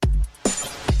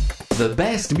The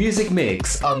best music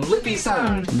mix on Liffey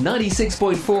Sound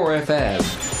 96.4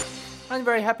 FM. And a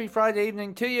very happy Friday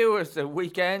evening to you. It's the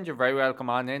weekend. You're very welcome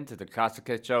on into the Classic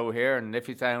Hit Show here on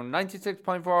Liffey Sound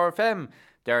 96.4 FM.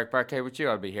 Derek Burke here with you.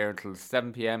 I'll be here until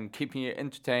 7 p.m, keeping you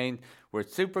entertained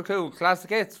with super cool classic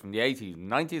hits from the 80s,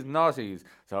 90s and noughties.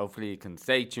 So hopefully you can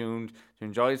stay tuned to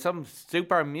enjoy some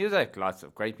super music. Lots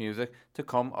of great music to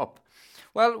come up.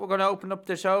 Well, we're going to open up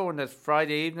the show on this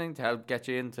Friday evening to help get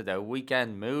you into the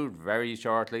weekend mood very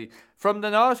shortly. From the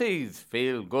noughties,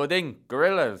 Feel Good Inc.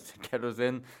 Gorillaz to get us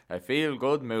in a feel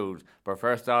good mood. But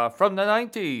first off, from the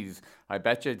 90s, I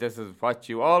bet you this is what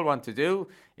you all want to do.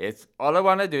 It's All I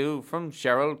Wanna Do from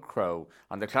Sheryl Crow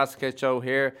on the Classic Hit Show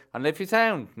here on Liffey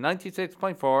Sound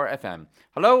 96.4 FM.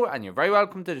 Hello, and you're very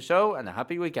welcome to the show and a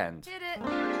happy weekend. Hit it.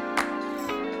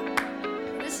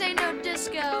 This ain't no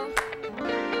disco.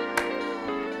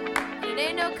 It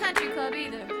ain't no country club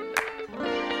either.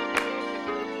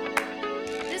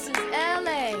 This is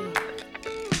LA.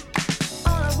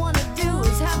 All I wanna do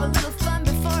is have a little fun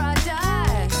before I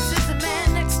die. Says the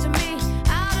man next to me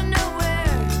out of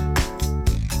nowhere.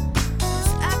 It's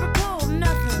apropos of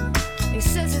nothing. He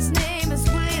says his name is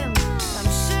William.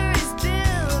 I'm sure he's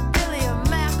Bill or Billy or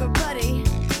Mac or Buddy.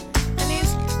 And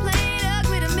he's playing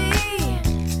ugly to me.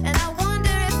 And I wonder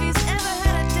if he's ever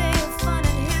had a day of fun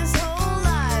in his whole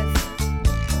life.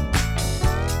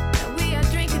 And we are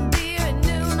drinking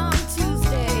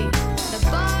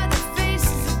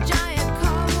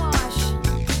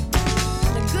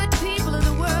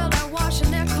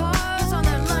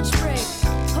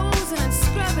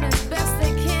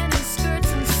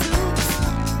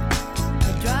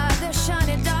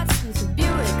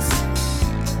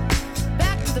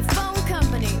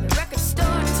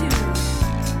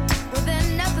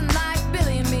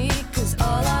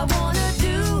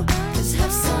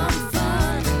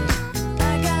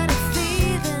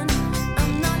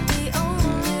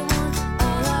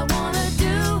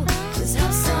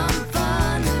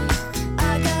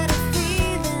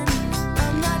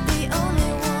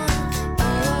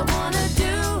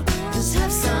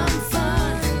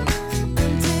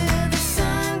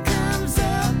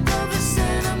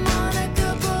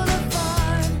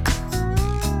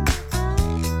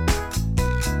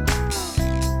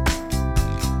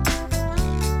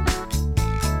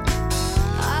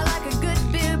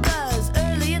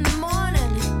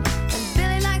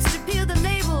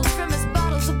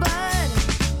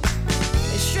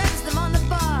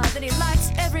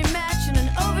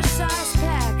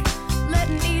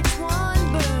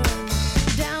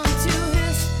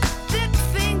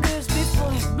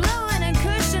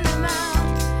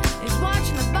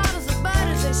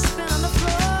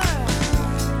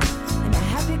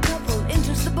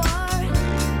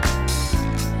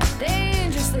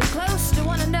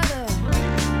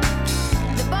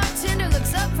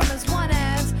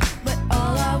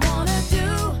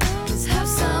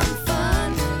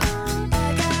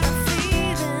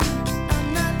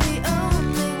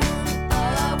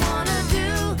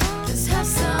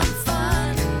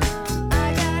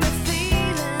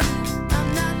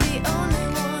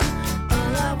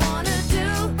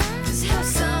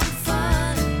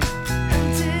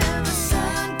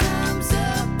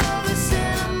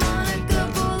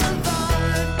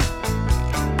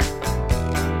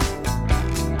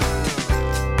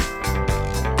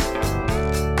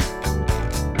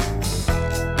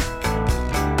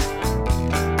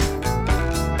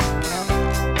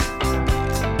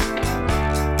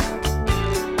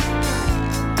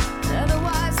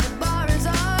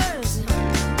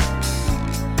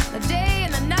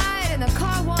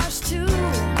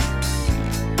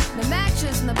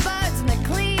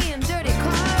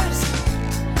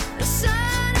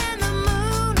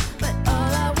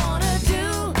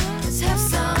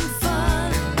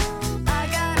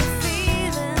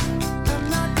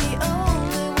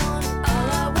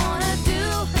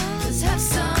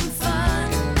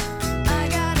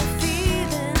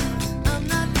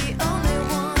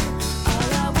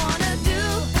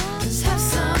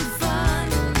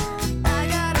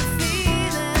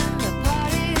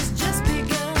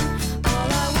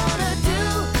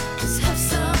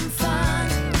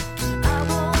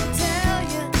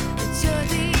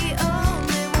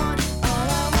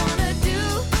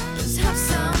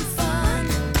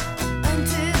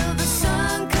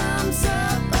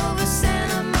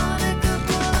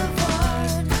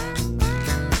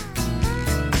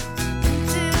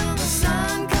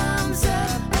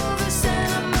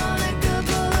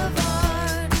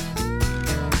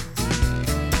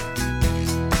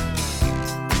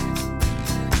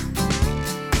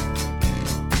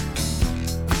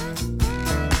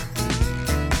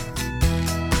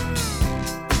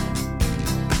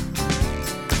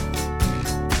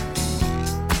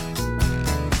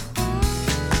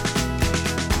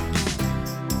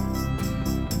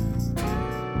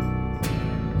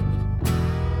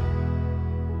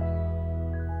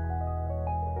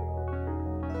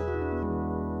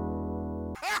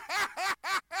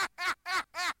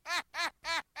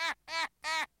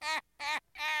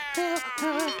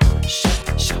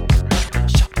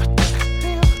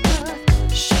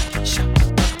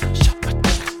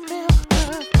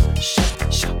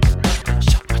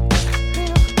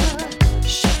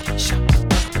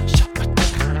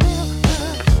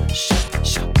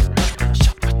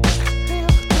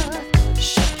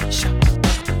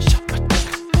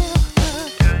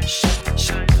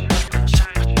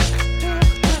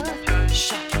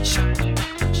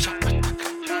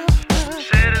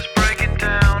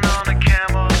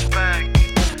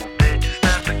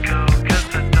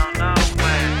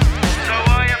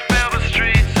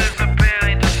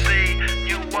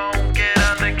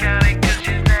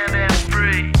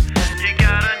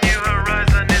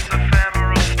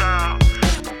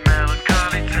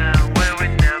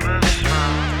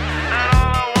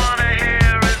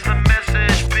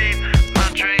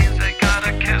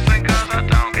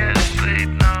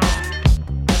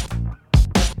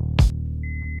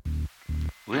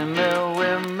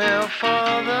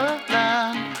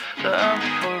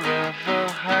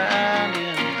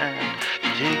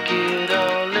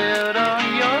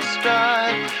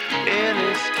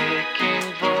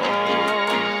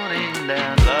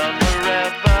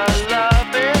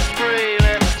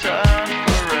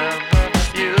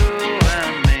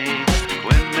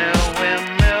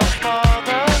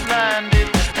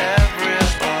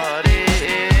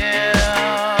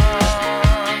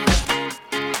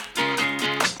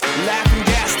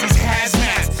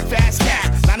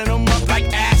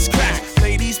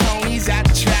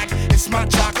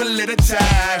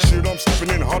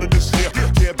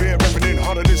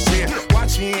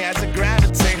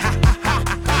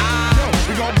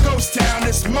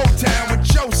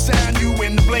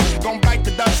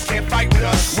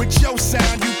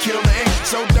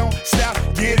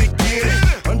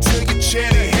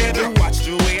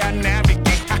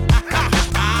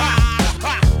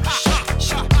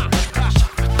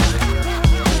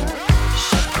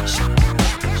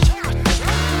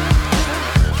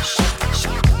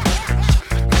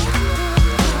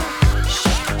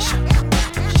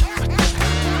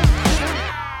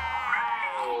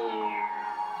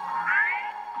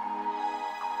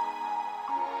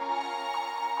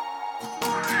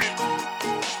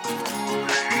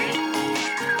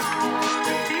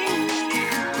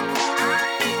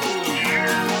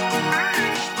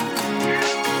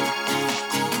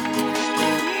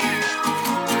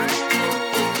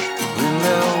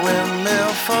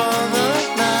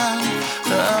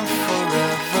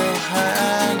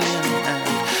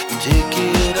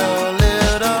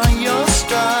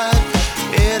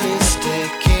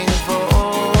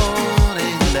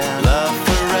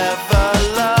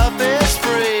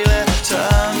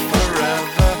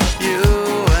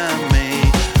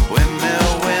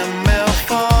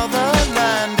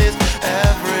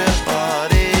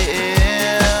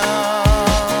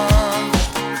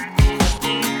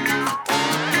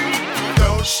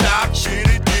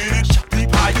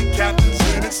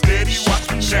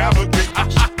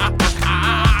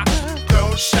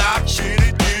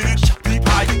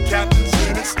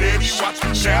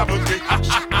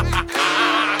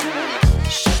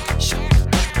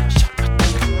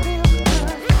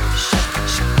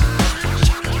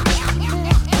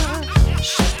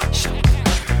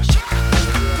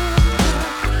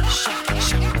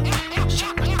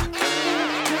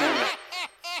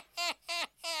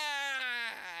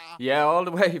Yeah, all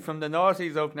the way from the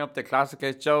noughties, opening up the Classic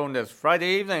Hit Show on this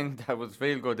Friday evening. That was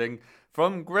Feel Gooding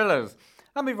from Grillers.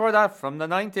 And before that, from the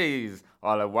 90s,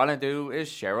 All I Wanna Do is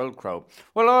Sheryl Crow.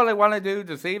 Well, all I wanna do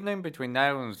this evening between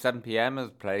now and 7pm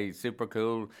is play super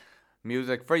cool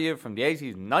music for you from the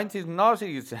 80s, 90s and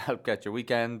noughties to help get your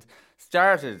weekend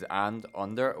started and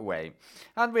underway.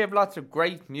 And we have lots of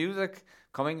great music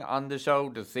coming on the show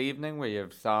this evening. We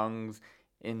have songs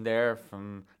in there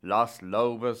from Los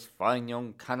Lobos, Fine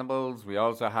Young Cannibals. We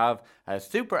also have a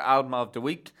super album of the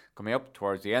week coming up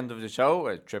towards the end of the show,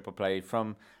 a triple play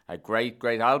from a great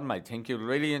album. I think you'll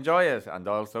really enjoy it. And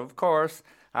also, of course,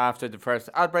 after the first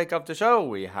outbreak of the show,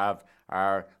 we have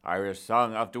our Irish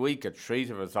Song of the Week, a treat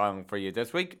of a song for you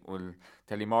this week. We'll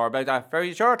tell you more about that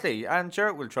very shortly, and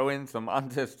sure, we'll throw in some On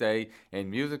This Day in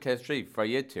music history for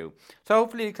you too. So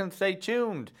hopefully you can stay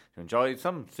tuned to enjoy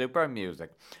some super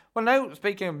music. Well, now,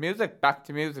 speaking of music, back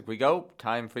to music we go.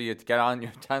 Time for you to get on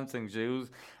your dancing shoes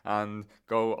and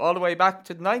go all the way back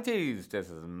to the 90s. This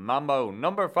is Mambo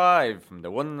number 5 from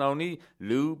the one and only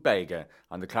Lou Bega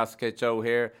on the Classic Hit Show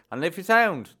here on Liffey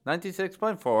Sound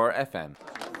 96.4 FM.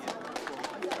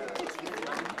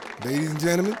 Ladies and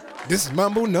gentlemen, this is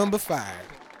Mambo number 5.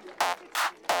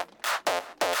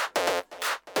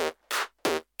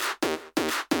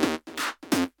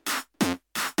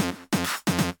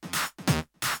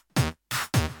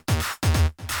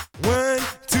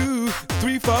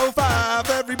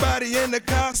 drive everybody in the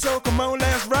car, so come on,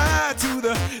 let's ride to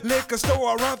the liquor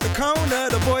store around the corner.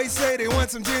 The boys say they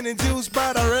want some gin and juice,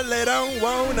 but I really don't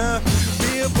wanna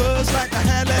be a buzz like I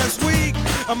had last week.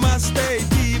 I must stay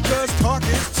deep, cause talk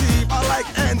is cheap. I like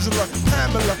Angela,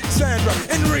 Pamela, Sandra,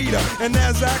 and Rita. And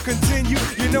as I continue,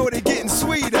 you know they're getting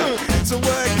sweeter. So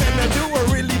what can I do?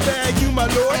 I really bag you, my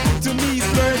lord. To me,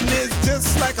 flirting is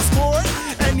just like a sport.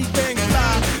 Anything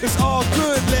fly, it's all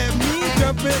good. Let me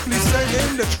jump in, please sing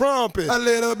in the trumpet. A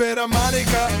little bit of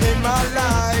Monica in my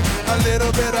life, a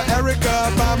little bit of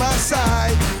Erica by my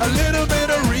side, a little bit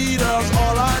of Rita's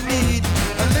all I need,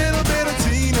 a little bit of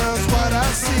Tina's what I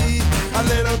see, a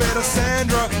little bit of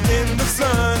Sandra in the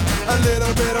sun, a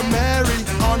little bit of Mary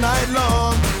all night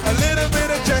long, a little bit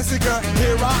of Jessica,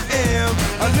 here I am,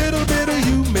 a little bit of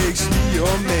you makes me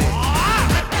your man.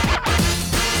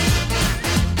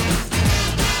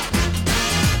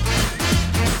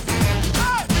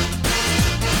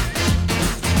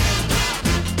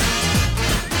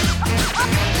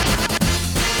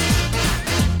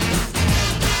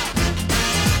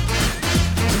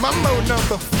 Mambo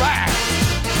number 5.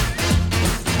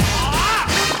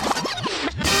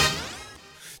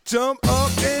 Jump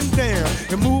up and down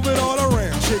and move it all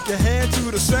around. Shake your hand to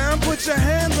the sound, put your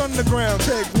hands on the ground.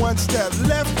 Take one step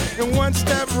left and one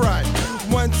step right.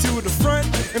 One to the front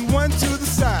and one to the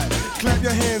side. Clap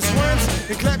your hands once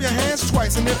and clap your hands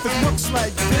twice. And if it looks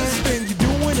like this, then you're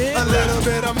doing it. A little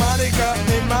bit of Monica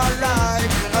in my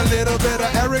life, a little bit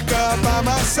of Erica by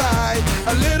my side,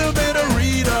 a little bit of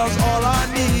Rita's all I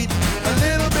need, a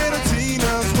little bit of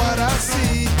Tina's what I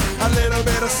see, a little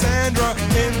bit of Sandra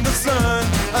in the sun,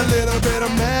 a little bit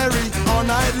of Mary all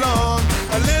night long,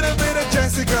 a little bit of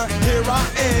Jessica, here I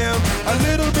am, a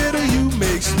little bit of you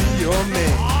makes me your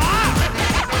man.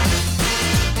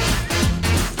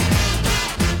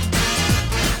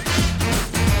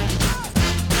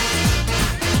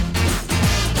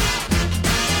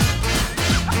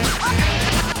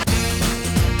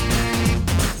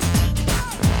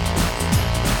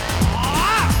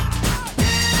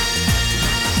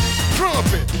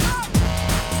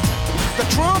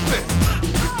 Trumpet.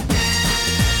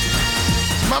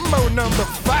 Mambo number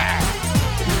 5.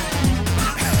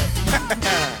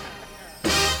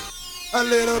 A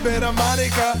little bit of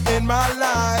Monica in my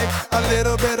life, a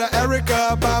little bit of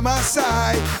Erica by my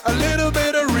side, a little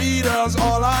bit of Rita's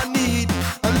all I need,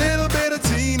 a little bit of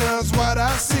Tina's what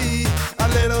I see, a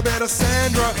little bit of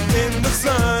Sandra in the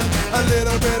sun, a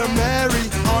little bit of Mary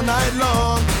all night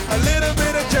long, a little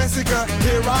bit of Jessica,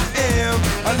 here I am,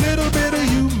 a little bit of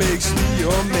you makes me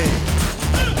your man.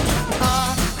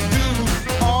 I do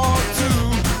all to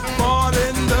fall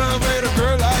in love with a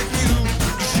girl like you,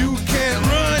 'cause you can't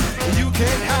run and you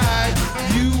can't hide,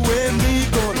 you and me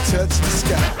gonna touch the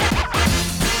sky.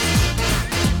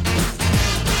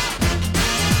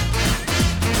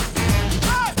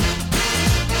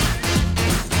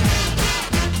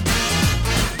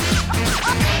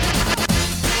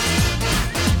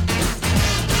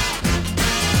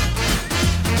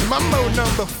 Mambo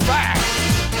number 5.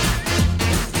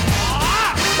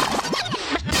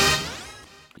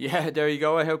 Yeah, there you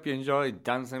go. I hope you enjoyed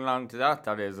dancing along to that.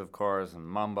 That is, of course,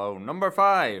 Mambo number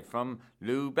 5 from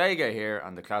Lou Bega here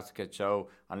on the Classic Hit Show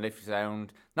on Liffey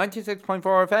Sound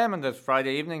 96.4 FM on this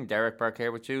Friday evening. Derek Burke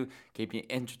here with you, keep you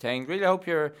entertained. Really hope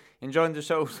you're enjoying the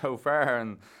show so far,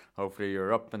 and hopefully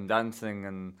you're up and dancing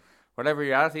and whatever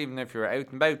you're at, even if you're out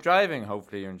and about driving,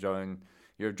 hopefully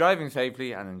you're driving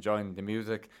safely and enjoying the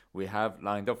music we have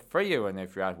lined up for you. And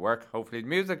if you're at work, hopefully the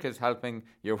music is helping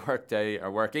your work day or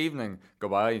work evening go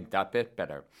by that bit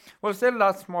better. Well, still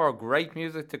lots more great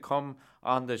music to come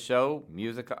on the show.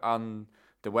 Music on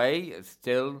the way.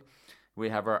 Still, we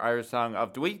have our Irish Song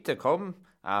of the Week to come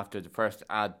after the first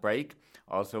ad break.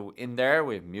 Also in there,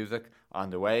 we have music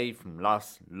on the way from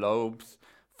Lost Lobes,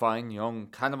 Fine Young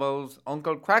Cannibals,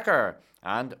 Uncle Cracker,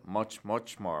 and much,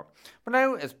 much more. But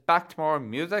now it's back to more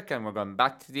music, and we're going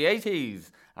back to the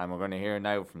 80s, and we're going to hear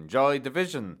now from Joy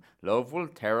Division, Love Will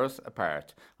Tear Us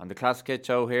Apart, on the Classic Hit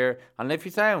Show here on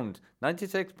Liffey Sound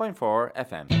 96.4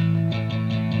 FM.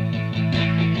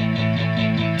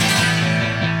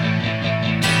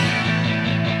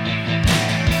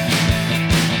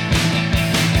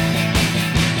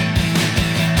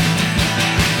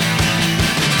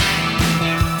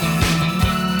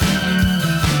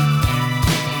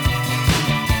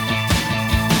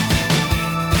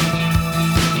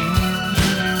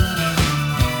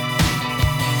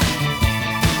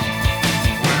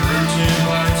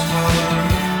 White collar,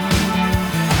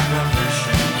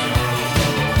 ambition to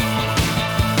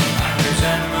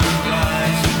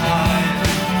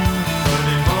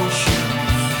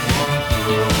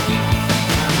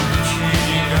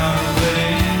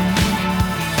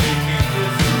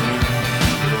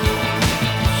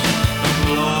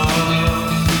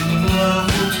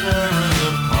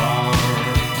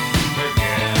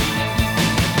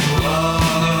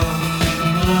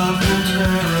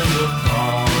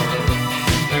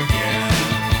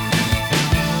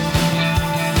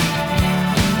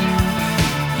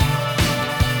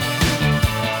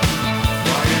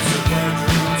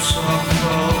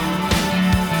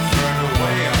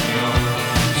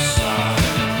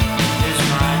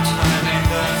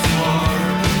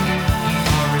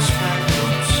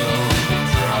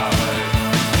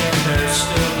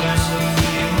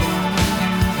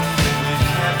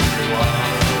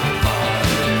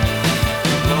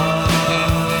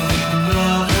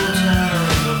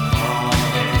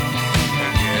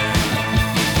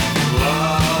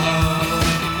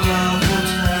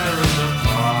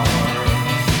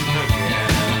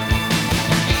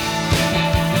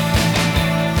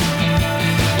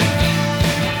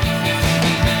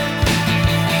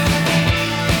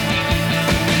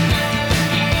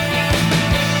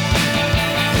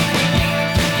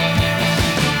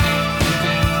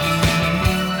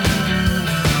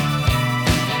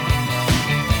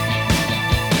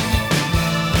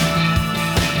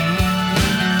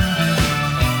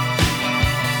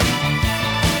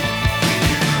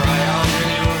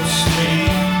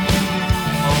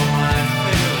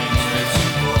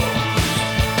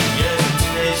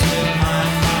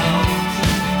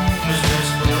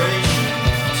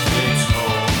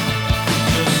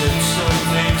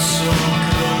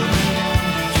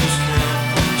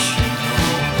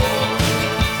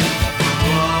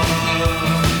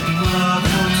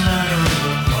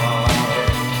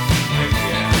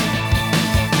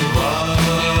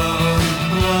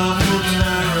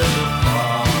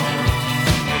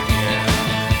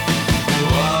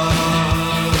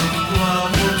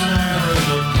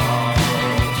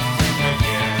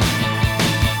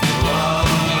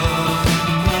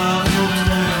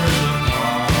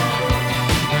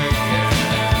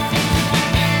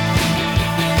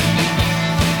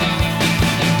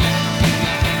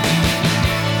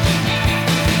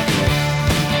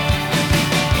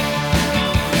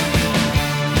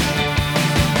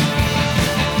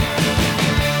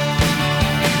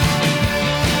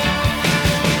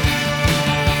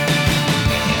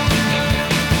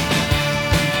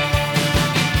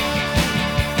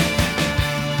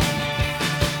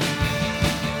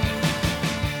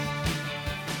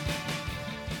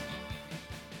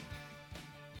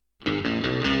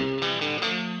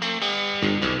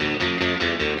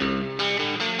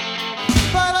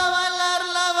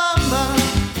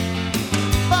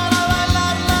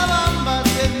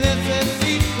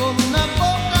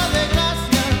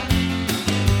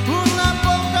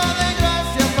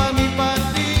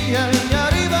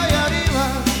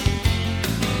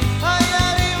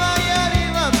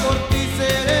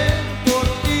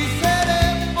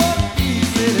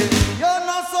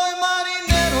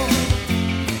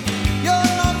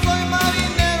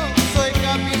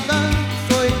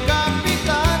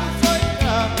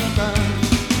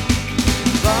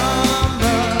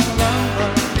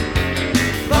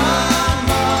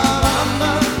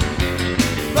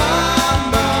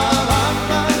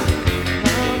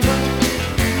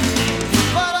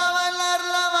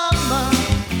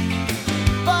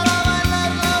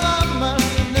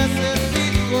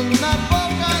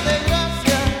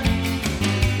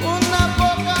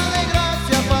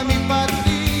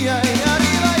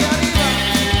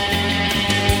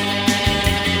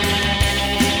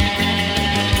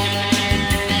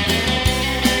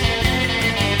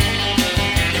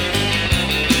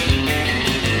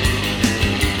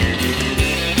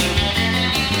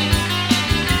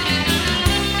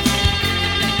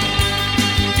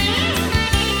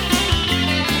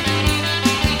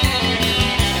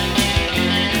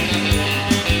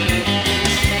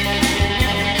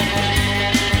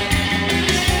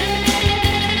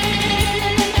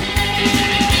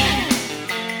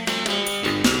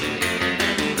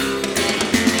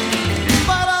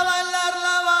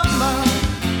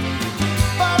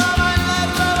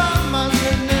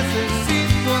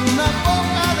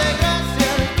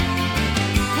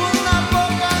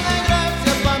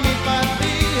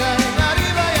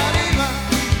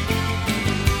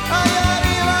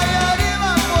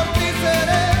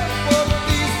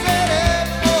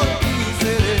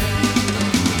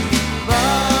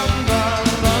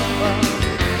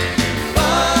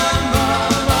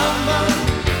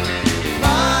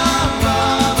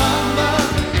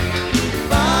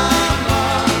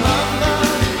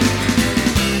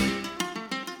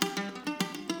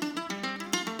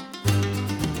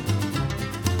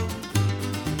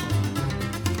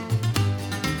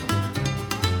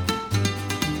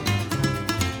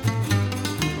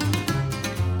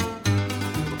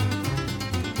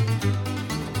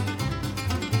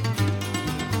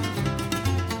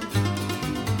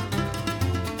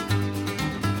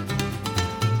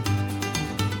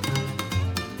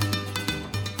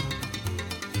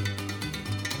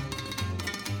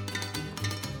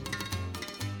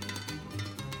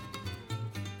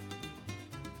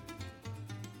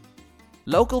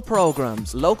Local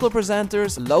programmes, local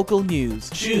presenters, local news.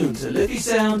 Tune to Liffey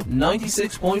Sound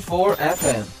 96.4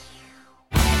 FM.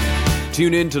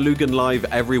 Tune in to Lucan Live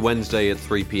every Wednesday at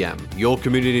 3 p.m. Your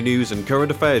community news and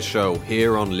current affairs show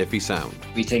here on Liffey Sound.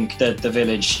 We think that the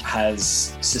village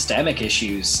has systemic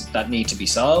issues that need to be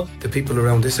solved. The people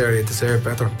around this area deserve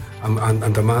better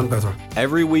and demand better.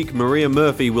 Every week, Maria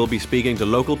Murphy will be speaking to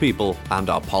local people and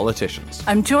our politicians.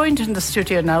 I'm joined in the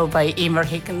studio now by Emer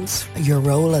Higgins. Your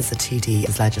role as a TD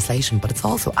is legislation, but it's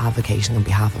also advocating on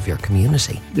behalf of your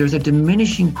community. There's a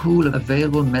diminishing pool of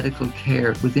available medical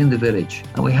care within the village,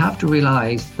 and we have to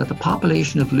realise that the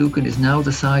population of Lucan is now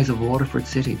the size of Waterford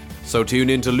City. So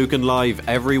tune in to Lucan Live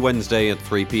every Wednesday at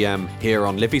 3 p.m. here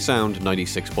on Liffey Sound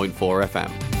 96.4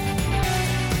 FM.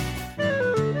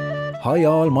 Hi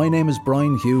all, my name is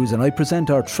Brian Hughes and I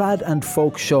present our trad and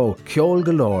folk show Ceol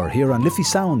Galore here on Liffey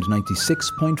Sound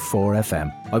 96.4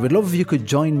 FM. I would love if you could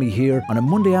join me here on a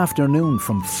Monday afternoon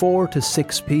from 4 to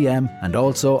 6 p.m. and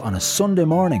also on a Sunday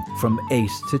morning from 8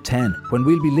 to 10 when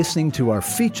we'll be listening to our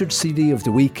featured CD of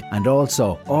the week and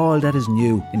also all that is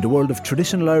new in the world of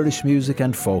traditional Irish music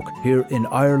and folk here in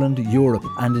Ireland, Europe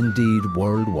and indeed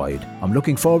worldwide. I'm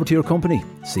looking forward to your company.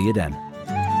 See you then.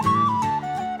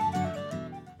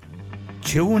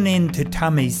 Tune in to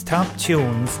Tommy's Top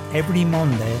Tunes every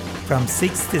Monday from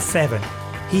 6 to 7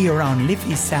 here on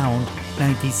Liffey Sound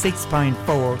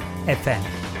 96.4 FM.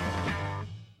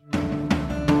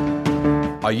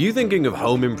 Are you thinking of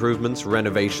home improvements,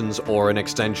 renovations or an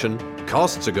extension?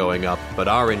 Costs are going up, but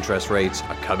our interest rates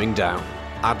are coming down.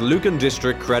 At Lucan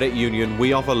District Credit Union,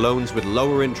 we offer loans with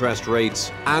lower interest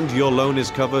rates and your loan is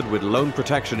covered with loan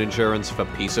protection insurance for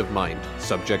peace of mind,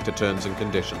 subject to terms and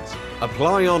conditions.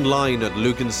 Apply online at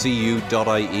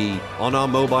lucancu.ie, on our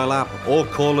mobile app or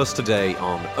call us today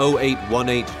on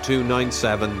 0818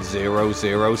 297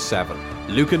 007.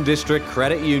 Lucan District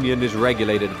Credit Union is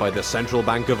regulated by the Central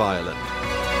Bank of Ireland.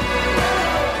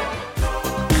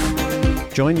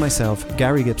 Join myself,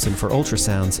 Gary Gibson, for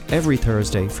Ultrasounds every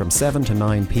Thursday from 7 to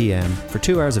 9 p.m. for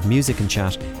 2 hours of music and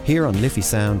chat here on Liffey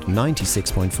Sound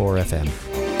 96.4 FM.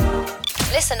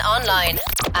 Listen online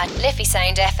at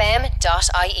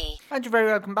liffeysoundfm.ie. And you're very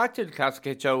welcome back to the Classic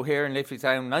Hit Show here in Liffey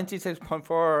Sound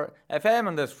 96.4 FM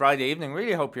on this Friday evening.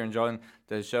 Really hope you're enjoying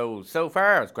the show so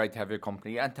far. It's great to have your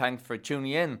company and thanks for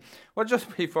tuning in. Well,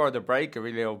 just before the break, I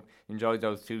really hope you enjoyed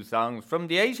those two songs from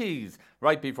the 80s.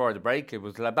 Right before the break, it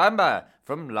was La Bamba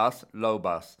from Los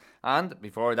Lobos. And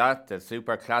before that, the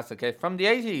super classic hit from the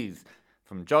 80s.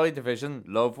 From Joy Division,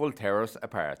 Love Will Tear Us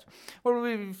Apart. Well,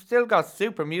 we've still got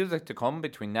super music to come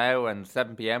between now and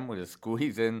 7 p.m. We'll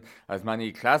squeeze in as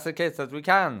many classic hits as we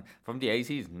can from the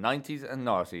 80s, 90s and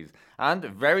noughties. And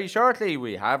very shortly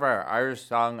we have our Irish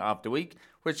Song of the Week,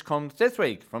 which comes this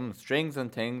week from Strings and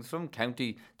Things from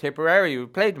County Tipperary. We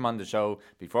played them on the show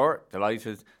before.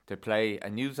 Delighted to play a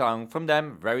new song from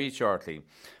them very shortly.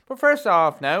 But first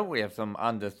off now, we have some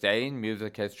On This Day in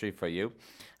music history for you.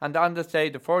 And on this day,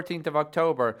 the 14th of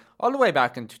October, all the way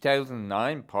back in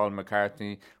 2009, Paul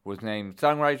McCartney was named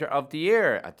Songwriter of the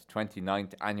Year at the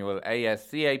 29th Annual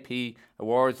ASCAP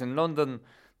Awards in London.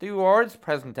 The awards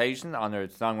presentation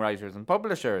honoured songwriters and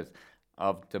publishers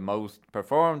of the most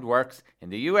performed works in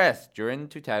the US during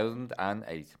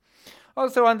 2008.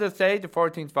 Also on this day, the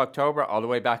 14th of October, all the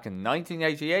way back in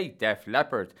 1988, Def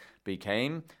Leppard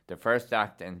became the first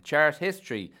act in chart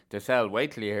history to sell,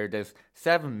 wait till you hear this,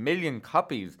 7 million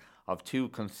copies of 2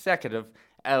 consecutive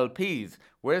LPs,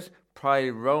 with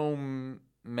Pyromania,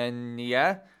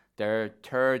 their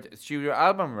third studio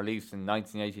album released in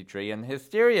 1983, and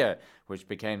Hysteria, which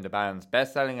became the band's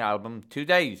best-selling album to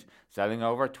date, selling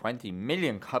over 20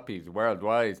 million copies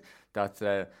worldwide. That's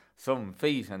some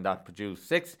feat, and that produced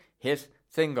 6 hit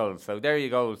singles. So there you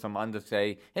go, some On This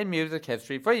Day in music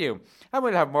history for you. And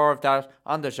we'll have more of that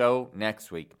on the show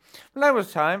next week. Well, now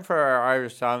it's time for our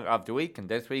Irish Song of the Week. And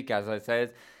this week, as I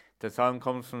said, the song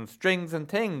comes from Strings and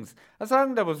Things, a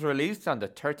song that was released on the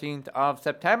 13th of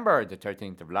September, the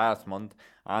 13th of last month.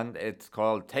 And it's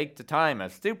called Take the Time. A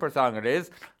super song it is.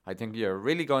 I think you're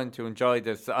really going to enjoy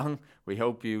this song. We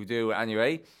hope you do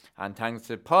anyway. And thanks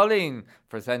to Pauline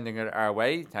for sending it our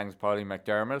way. Thanks, Pauline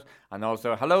McDermott. And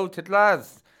also hello to the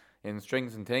lads in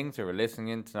Strings and Things who are listening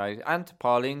in tonight. And to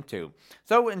Pauline too.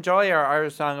 So enjoy our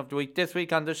Irish Song of the Week this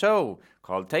week on the show,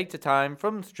 called Take the Time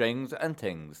from Strings and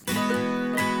Things.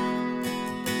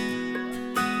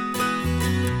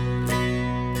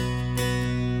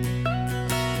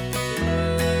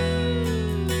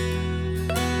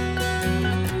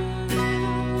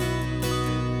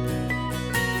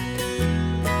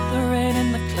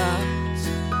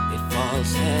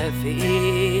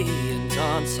 Heavy and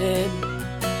daunting,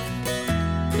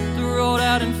 but the road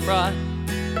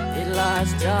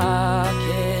lies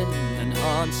darkened and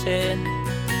haunting.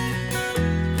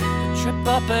 The trip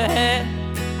up ahead,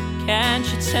 can't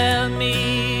you tell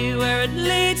me where it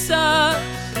leads us?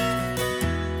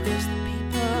 'Cause the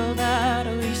people that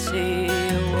we see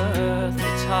are worth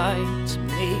the time to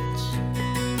meet.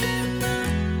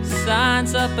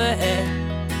 Signs up ahead,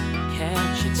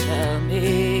 can't you tell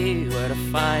me where to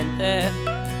find them?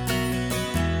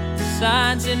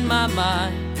 Signs in my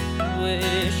mind,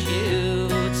 wish you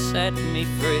would set me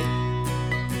free.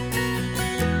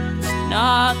 It's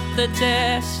not the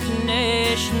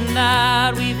destination that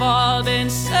we've all been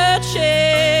searching.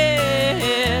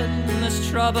 This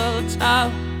troubled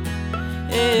town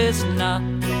is not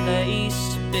the place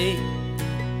to be.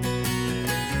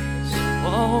 So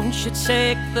won't you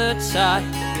take the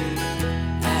time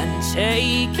and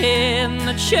take in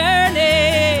the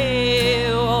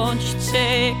journey? Won't you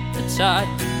take the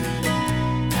time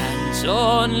and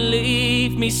don't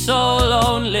leave me so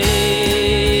lonely?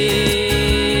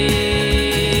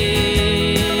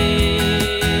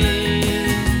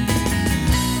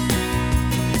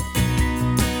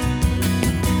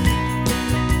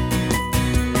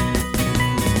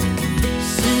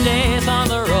 Days on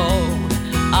the road,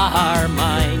 our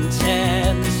mind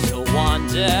tends to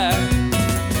wander.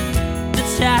 The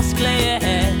task lay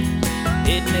ahead,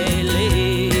 it may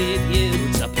leave you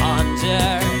to ponder.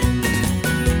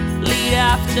 Lead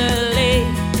after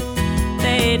lead,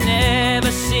 they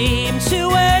never seem to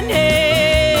end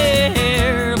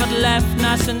here, but left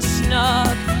nice and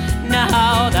snug,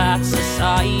 now that's a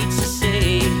sight to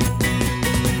see.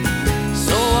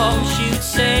 So won't you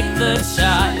take the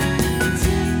time,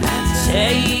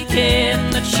 take in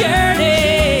the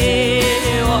journey?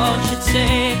 Won't you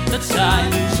take the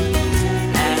time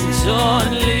and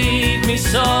don't leave me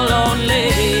so lonely?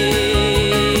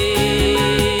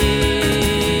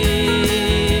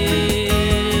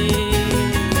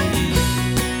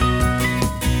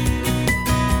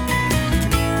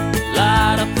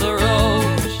 Light up the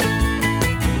road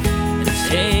and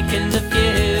take in the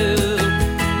view.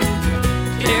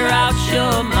 Clear out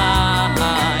your mind,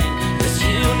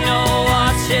 know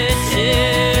what to do,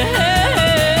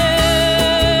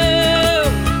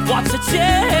 what to do,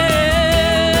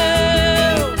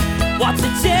 what to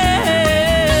do,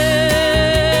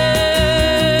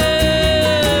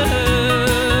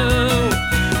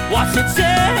 what to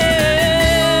do,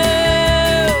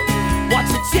 what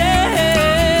to do,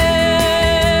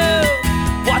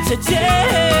 what to do.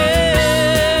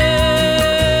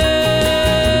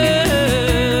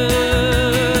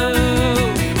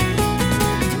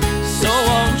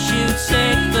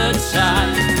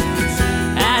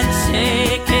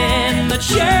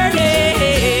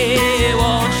 Journey,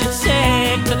 won't you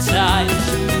take the time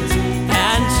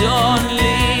and don't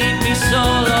leave me so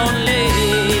lonely?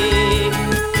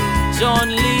 Don't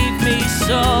leave me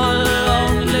so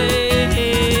lonely.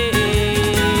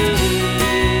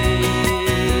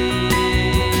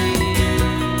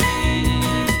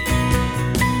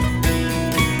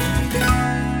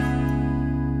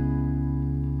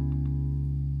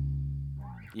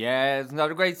 Yeah, it's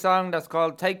another great song that's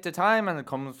called Take the Time, and it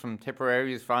comes from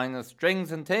Tipperary's finest,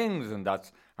 Strings and Things, and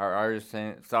that's our Irish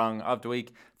song of the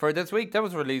week for this week. That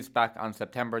was released back on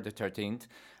September the 13th,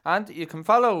 and you can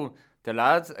follow the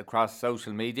lads across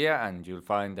social media and you'll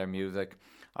find their music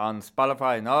on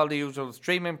Spotify and all the usual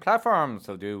streaming platforms,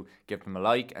 so do give them a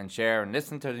like and share and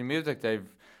listen to the music.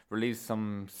 They've released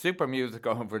some super music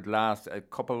over the last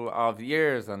couple of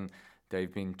years, and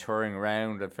they've been touring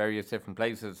around at various different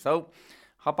places, so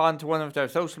hop on to one of their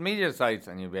social media sites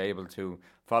and you'll be able to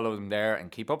follow them there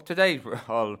and keep up to date with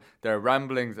all their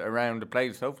ramblings around the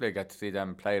place. Hopefully I get to see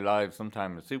them play live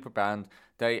sometime. A super band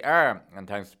they are. And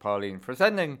thanks to Pauline for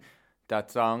sending that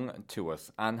song to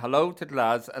us. And hello to the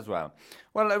lads as well.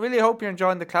 Well, I really hope you're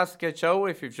enjoying the Classic Hits show.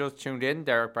 If you've just tuned in,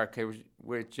 Derek Burke here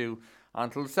with you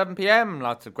until 7 p.m.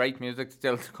 Lots of great music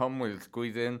still to come. We'll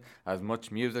squeeze in as much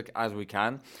music as we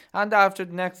can. And after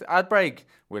the next ad break,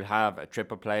 we'll have a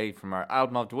triple play from our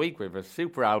album of the week. We have a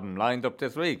super album lined up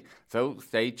this week, so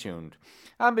stay tuned.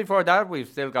 And before that, we've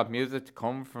still got music to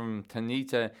come from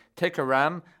Tanita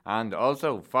Tikaram and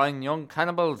also Fine Young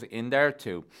Cannibals in there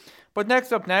too. But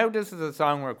next up now, this is a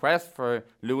song request for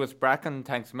Lewis Bracken.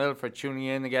 Thanks a mil for tuning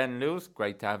in again, Lewis.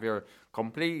 Great to have your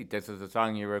company. This is a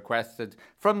song you requested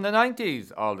from the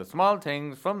 90s, All the Small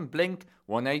Things from Blink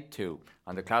 182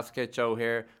 on the Classic Hits show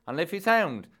here on Liffey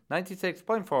Sound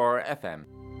 96.4 FM.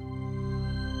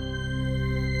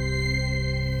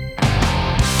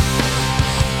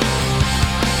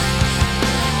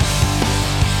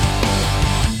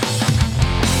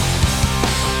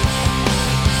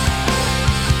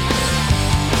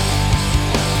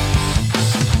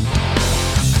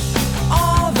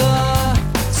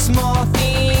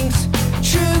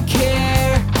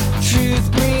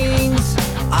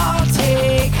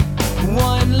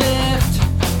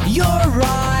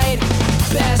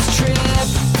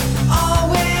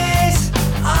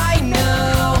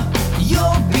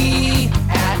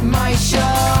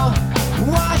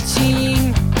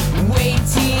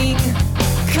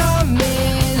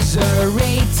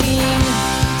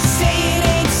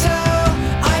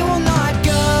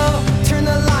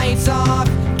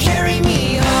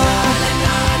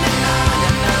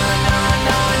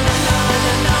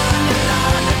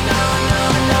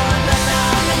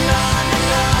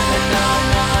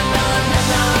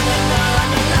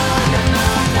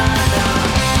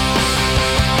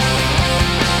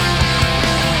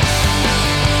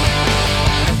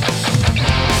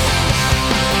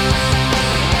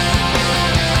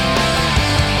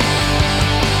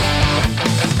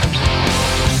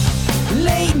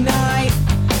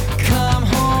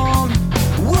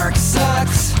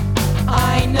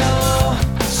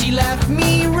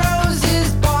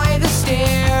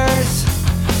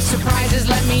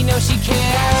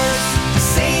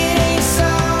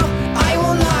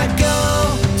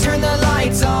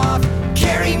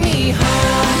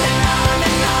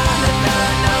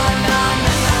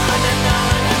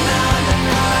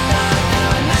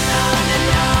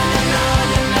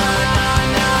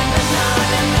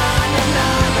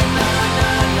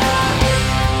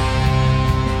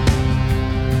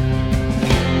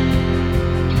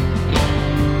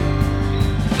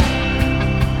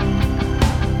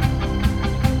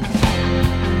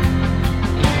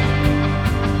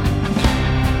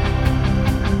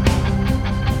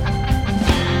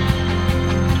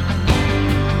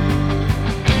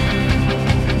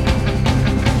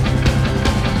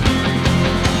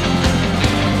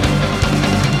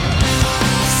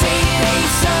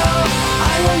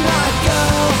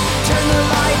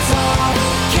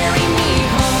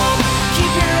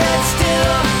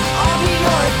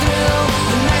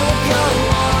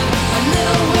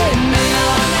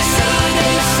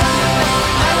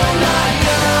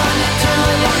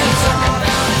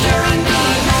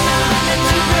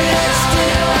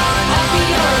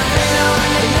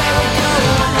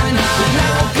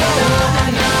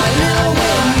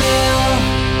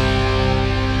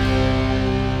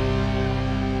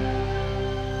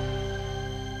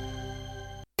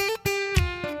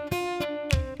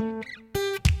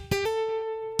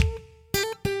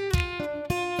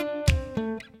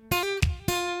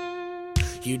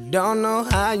 You don't know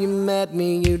how you met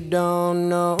me, you don't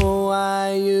know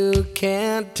why you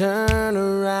can't turn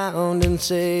around and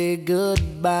say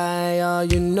goodbye. All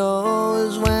you know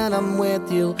is when I'm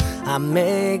with you, I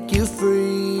make you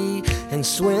free and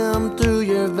swim through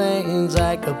your veins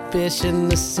like a fish in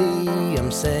the sea. I'm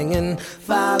singing,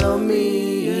 follow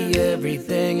me,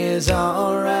 everything is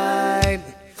alright.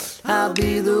 I'll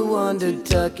be the one to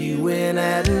tuck you in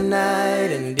at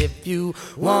night. And if you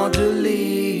want to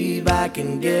leave, I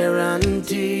can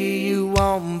guarantee you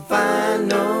won't find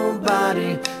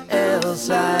nobody else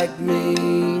like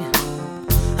me.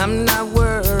 I'm not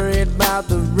worried about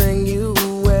the ring you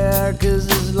wear, 'cause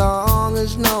as long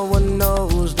as no one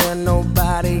knows, then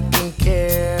nobody can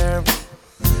care.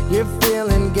 You're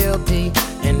feeling guilty,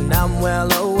 and I'm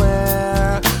well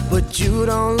aware, but you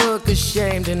don't look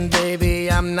ashamed, and baby,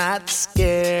 I'm not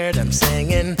scared. I'm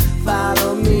singing,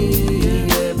 follow me,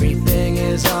 everything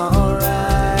is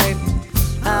alright.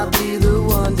 I'll be the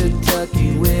one to tuck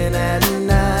you in at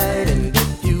night. And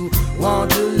if you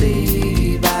want to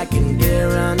leave, I can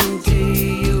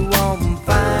guarantee you won't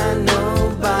find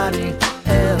nobody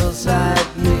else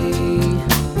like me.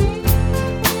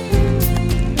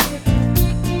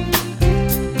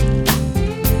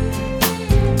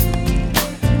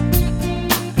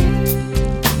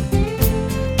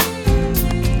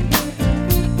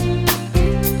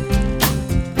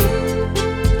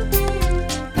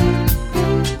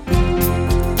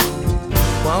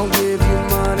 Won't give you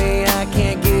money, I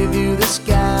can't give you the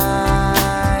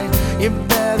sky. You're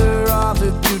better off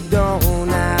if you don't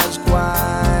ask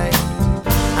why.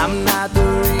 I'm not the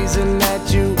reason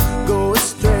that you go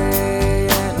astray,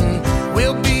 and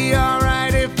we'll be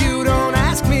alright if you don't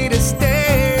ask me to stay.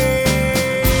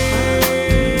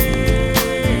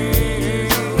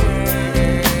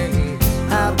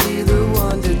 I'll be the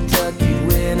one to tuck you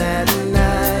in at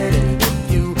night. And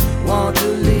if you want to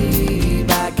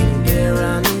leave, I can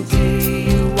guarantee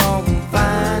you won't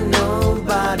find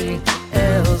nobody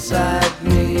else like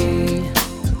me.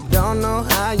 Don't know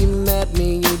how you met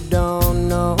me, you don't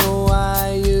know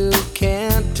why you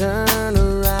can't turn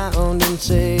around and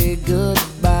say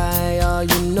goodbye. All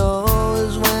you know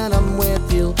is when I'm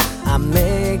with you, I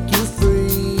make you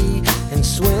free and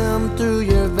swim through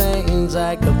your veins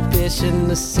like a fish in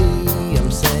the sea.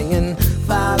 I'm singing,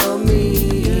 follow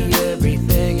me,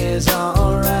 everything is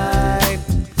alright.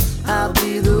 I'll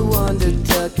be the one to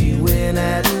tuck you in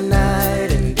at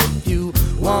night. And if you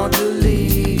want to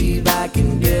leave, I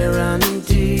can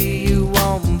guarantee you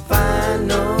won't find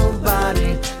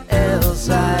nobody else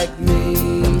like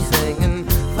me. I'm singing,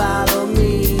 follow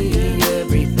me,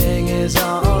 everything is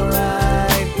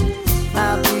alright.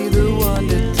 I'll be the one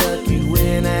to tuck you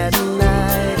in at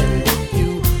night. And if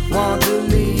you want to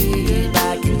leave,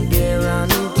 I can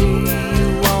guarantee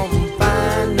you won't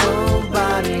find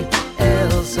nobody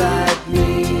else like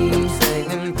me. I'm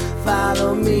singing,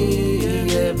 follow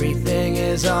me, everything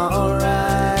is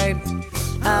alright.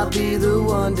 I'll be the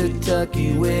one to tuck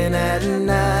you in at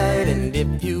night. And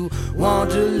if you want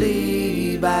to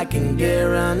leave, I can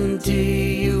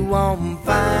guarantee you won't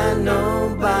find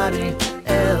nobody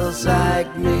else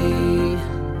like me.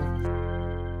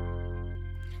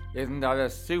 Isn't that a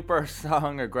super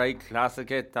song, a great classic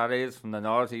hit that is from the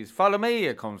noughties? Follow Me,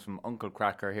 it comes from Uncle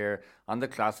Cracker here on the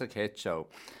Classic Hit Show.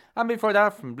 And before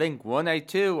that, from Blink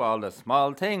 182, All the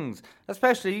Small Things,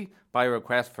 especially by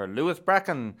request for Lewis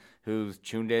Bracken, who's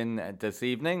tuned in this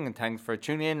evening. And thanks for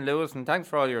tuning in, Lewis, and thanks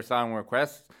for all your song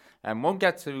requests. Won't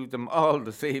get to them all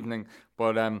this evening,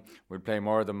 but we'll play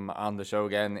more of them on the show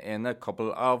again in a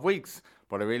couple of weeks.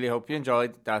 But I really hope you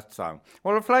enjoyed that song.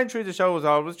 Well, we're flying through the show as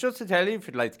always. Just to tell you, if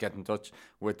you'd like to get in touch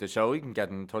with the show, you can get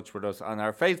in touch with us on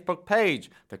our Facebook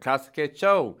page, The Classic Hit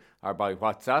Show, or by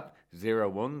WhatsApp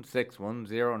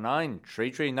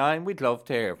 016109339. We'd love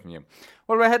to hear from you.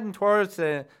 Well, we're heading towards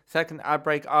the second ad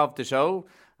break of the show,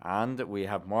 and we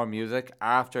have more music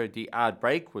after the ad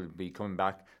break. We'll be coming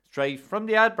back straight from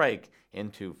the ad break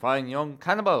into Fine Young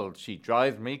Cannibal, She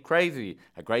Drives Me Crazy,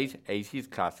 a great 80s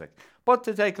classic. But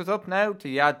to take us up now to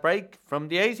the ad break from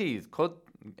the 80s,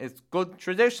 it's Good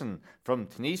Tradition from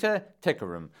Tanisha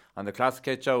Tickerum on the Classic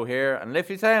Hit Show here on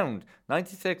Liffey Sound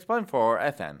 96.4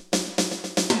 FM.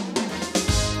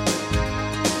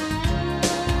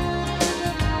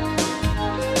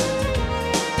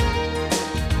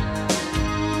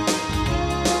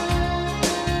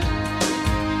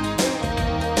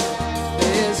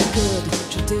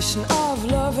 Tradition of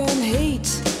love and hate,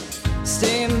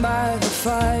 staying by the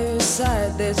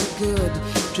fireside. There's a good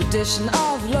tradition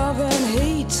of love and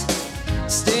hate,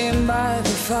 staying by the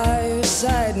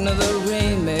fireside. Now the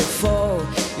rain may fall,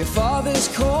 your father's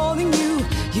calling you,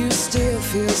 you still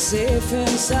feel safe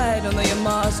inside. Although your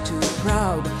mom's too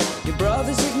proud, your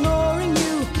brother's ignoring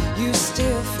you, you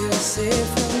still feel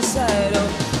safe inside. Oh,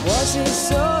 was it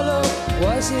solo?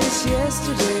 Was it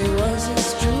yesterday? Was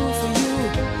it true for you?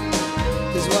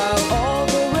 'Cause while all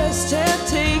the rest had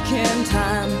taken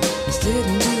time, this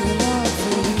didn't do a lot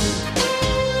for you.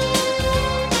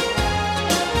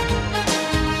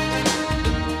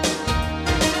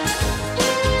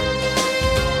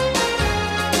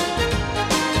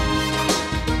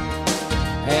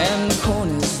 And the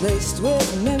corners laced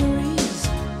with memories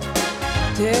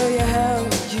tell you how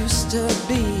it used to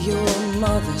be. Your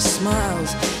mother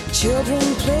smiles,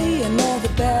 children play, and all the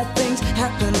bad things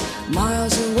happen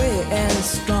miles away. And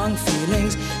strong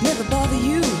feelings never bother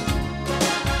you.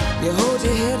 You hold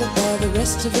your head up while the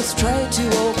rest of us try to.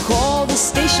 Oh, call the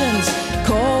stations,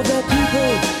 call the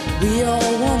people, we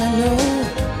all wanna know.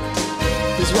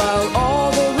 'Cause while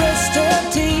all the rest have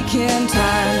taken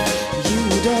time, you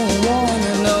don't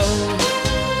wanna know.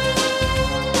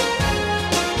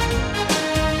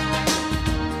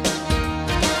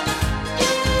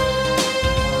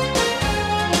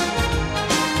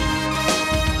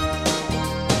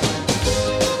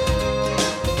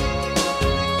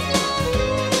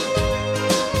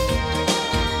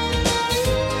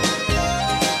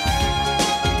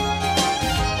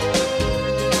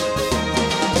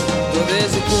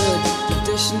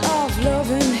 Of love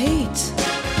and hate,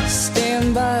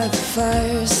 stand by the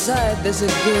fireside. There's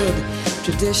a good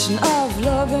tradition of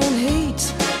love and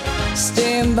hate,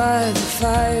 stand by the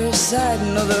fireside.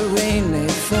 No, the rain may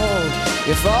fall,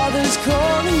 your father's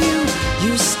calling you,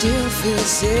 you still feel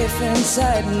safe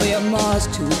inside. And your mom's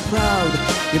too proud,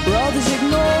 your brother's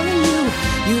ignoring you,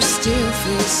 you still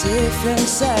feel safe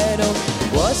inside. Oh,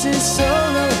 was it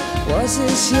solo? Was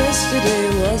this yesterday?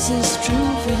 Was this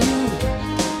true for you?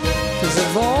 'Cause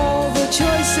of all the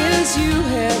choices you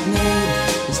have made,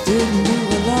 this didn't do a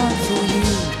lot for you.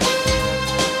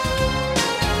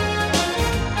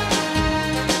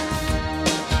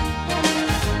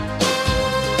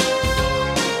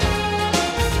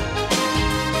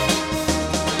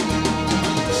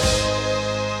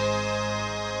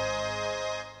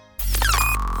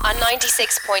 On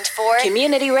 96.4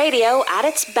 Community Radio at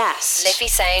its best. Liffey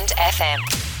Sound FM.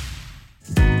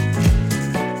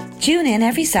 Tune in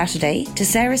every Saturday to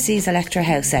Sarah C's Electro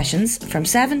House Sessions from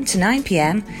 7 to 9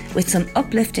 p.m. with some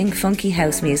uplifting funky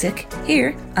house music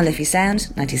here on Liffey Sound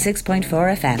 96.4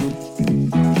 FM.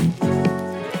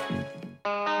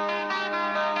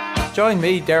 Join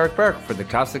me, Derek Burke, for the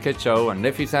Classic Hit Show on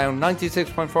Liffey Sound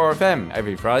 96.4 FM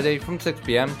every Friday from 6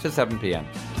 p.m. to 7 p.m.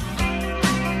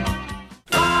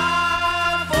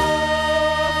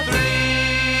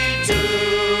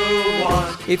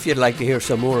 If you'd like to hear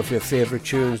some more of your favourite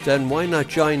tunes, then why not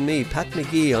join me, Pat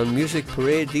McGee, on Music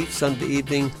Parade each Sunday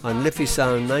evening on Liffey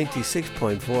Sound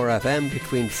 96.4 FM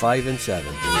between 5 and 7.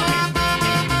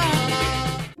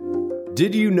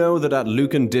 Did you know that at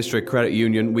Lucan District Credit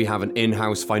Union we have an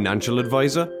in-house financial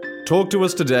advisor? Talk to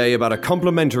us today about a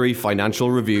complimentary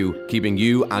financial review, keeping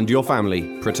you and your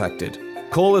family protected.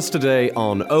 Call us today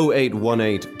on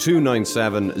 0818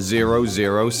 297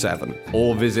 007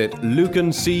 or visit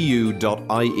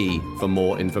lucancu.ie for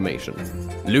more information.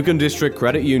 Lucan District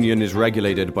Credit Union is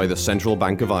regulated by the Central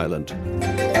Bank of Ireland.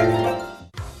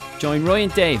 Join Roy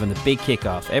and Dave on the Big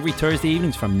Kickoff every Thursday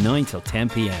evenings from 9 till 10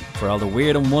 p.m. for all the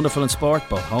weird and wonderful in sport,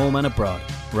 both home and abroad.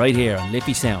 Right here on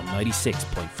Liffey Sound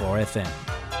 96.4 FM.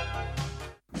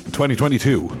 In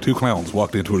 2022, two clowns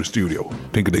walked into our studio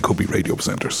thinking they could be radio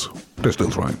presenters. They're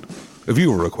still trying. A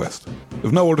viewer request.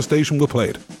 If no other station will play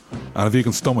it, and if you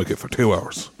can stomach it for 2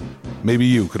 hours, maybe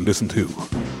you can listen to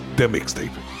The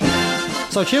Mixtape.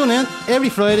 So tune in every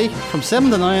Friday from 7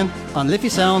 to 9 on Liffey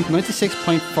Sound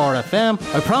 96.4 FM.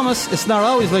 I promise it's not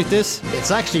always like this,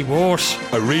 it's actually worse.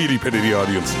 I really pity the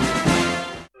audience.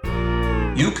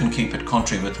 You can keep it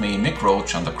country with me, Nick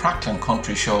Roach, on the Crackling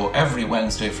Country Show every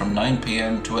Wednesday from 9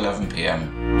 p.m. to 11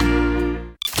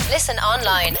 p.m. Listen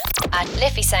online at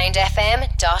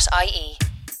liffeysoundfm.ie.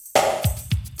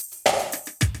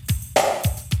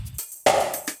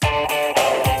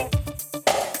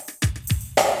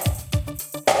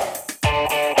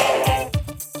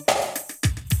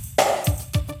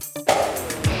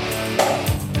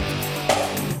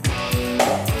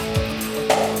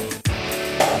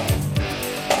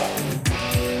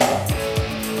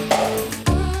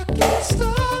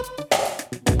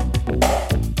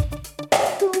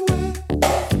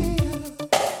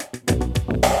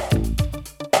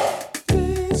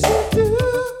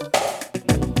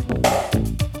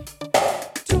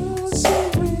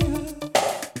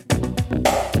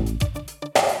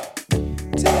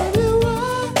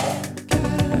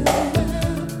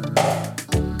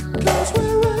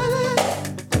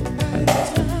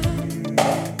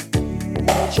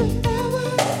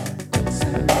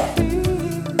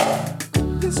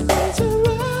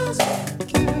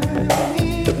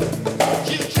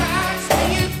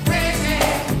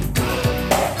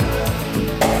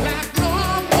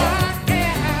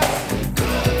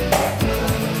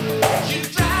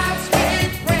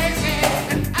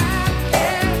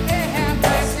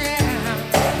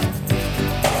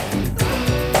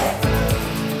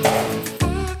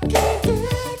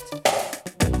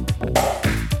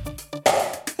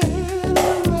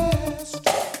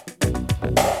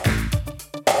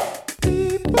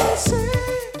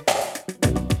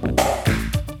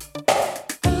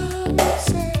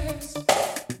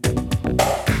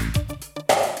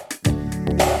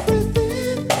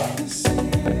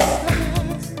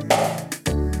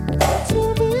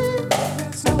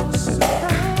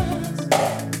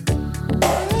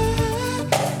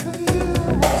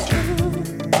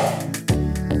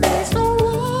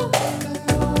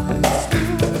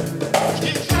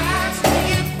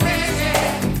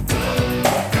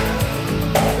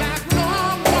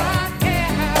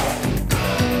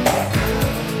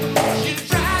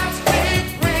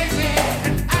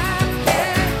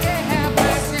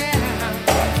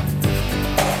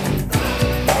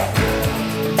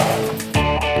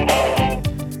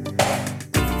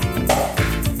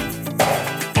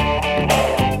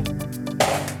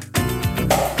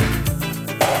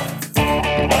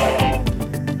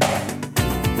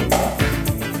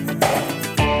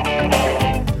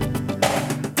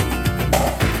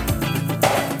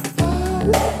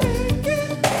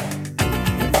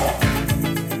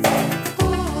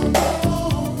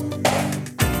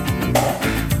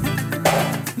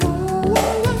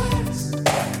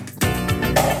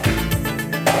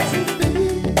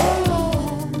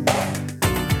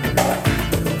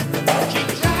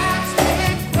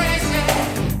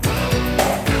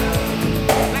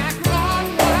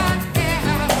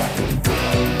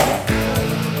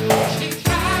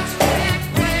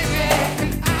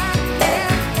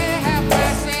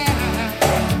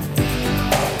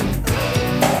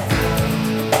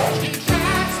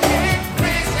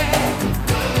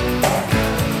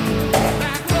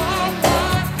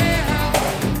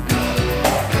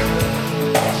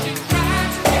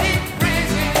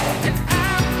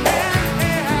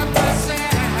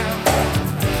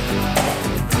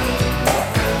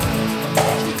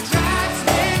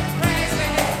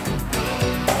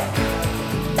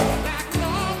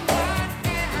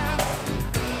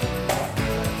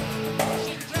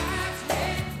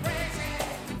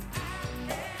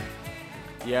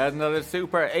 Yeah, another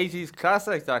super 80s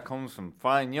classic that comes from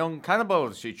Fine Young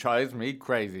Cannibals, She Drives Me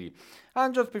Crazy.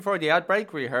 And just before the ad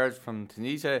break, we heard from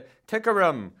Tanisha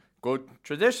Tikaram, Good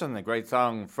Tradition, a great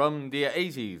song from the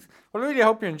 80s. Well, I really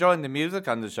hope you're enjoying the music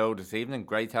on the show this evening.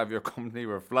 Great to have your company.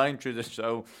 We're flying through the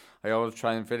show. I always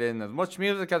try and fit in as much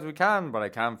music as we can, but I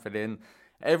can't fit in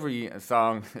every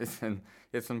song.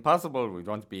 It's impossible. We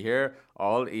want to be here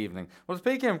all evening. Well,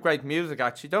 speaking of great music,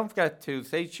 actually, don't forget to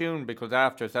stay tuned, because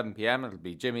after 7 p.m. it'll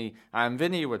be Jimmy and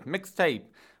Vinny with Mixtape,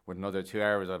 with another 2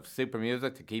 hours of super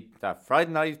music to keep that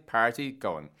Friday night party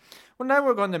going. Well, now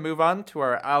we're going to move on to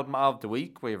our album of the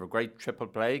week. We have a great triple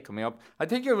play coming up. I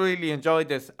think you'll really enjoy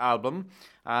this album.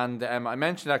 And I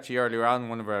mentioned actually earlier on,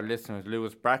 one of our listeners,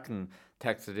 Lewis Bracken,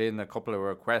 texted in a couple of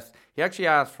requests. He actually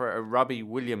asked for a Robbie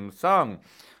Williams song.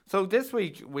 So this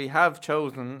week we have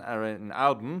chosen an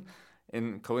album,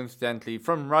 coincidentally,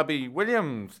 from Robbie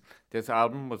Williams. This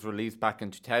album was released back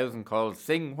in 2000 called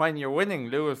Sing When You're Winning.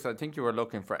 Lewis, I think you were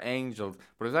looking for Angels,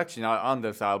 but it's actually not on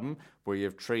this album, where you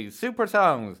have 3 super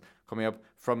songs coming up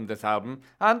from this album.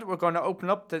 And we're going to open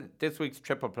up this week's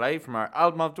triple play from our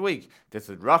album of the week. This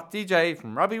is Rock DJ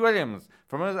from Robbie Williams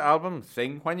from his album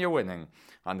Sing When You're Winning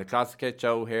on the Classic Hit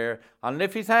Show here on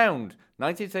Liffey Sound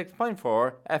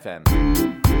 96.4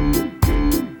 FM.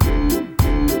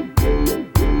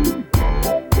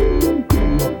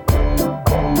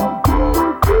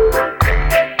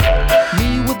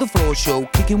 The floor show,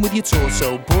 kicking with your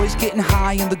torso. Boys getting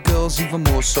high and the girls even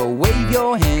more so. Wave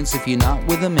your hands if you're not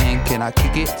with a man. Can I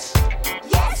kick it?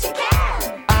 Yes, you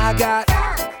can. I got,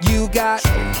 you got,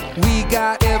 we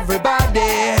got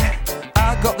everybody.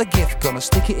 I got the gift, gonna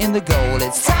stick it in the goal.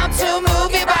 It's time to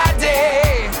move your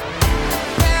body.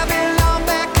 Babylon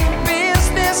back in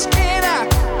business. Can I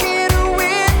get a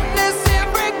witness?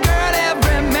 Every girl,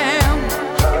 every man.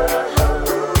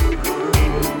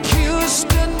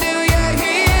 Houston, do you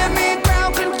hear me?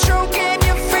 Ground control, can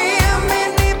you feel me?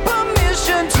 Need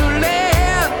permission to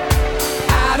land.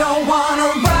 I don't wanna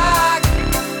rock,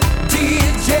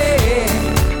 DJ,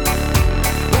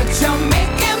 but you're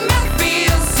making me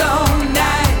feel so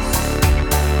nice.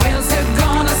 When's it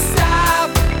gonna stop,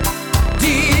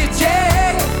 DJ?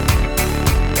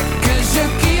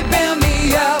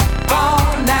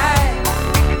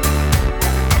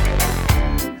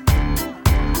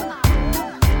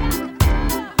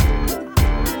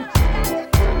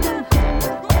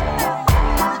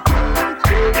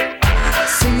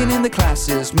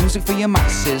 Just music for your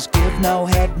masses. Give no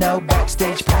head, no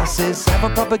backstage passes. Have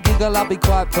a proper giggle, I'll be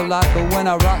quite polite. But when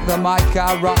I rock the mic,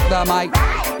 I rock the mic.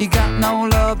 You got no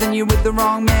love, then you're with the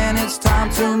wrong man. It's time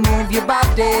to move your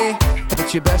body.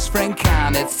 But your best friend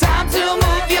can. It's time to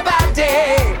move your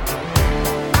body.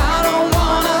 I don't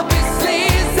wanna be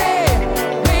sleazy.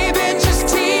 Baby, just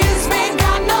tease me.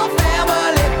 Got no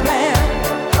family plan.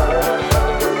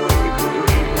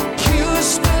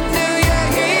 Houston, do you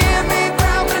hear me?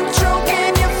 Ground control,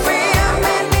 can you feel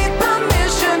me? Need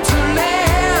permission to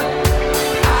land.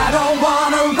 I don't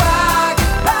wanna rock,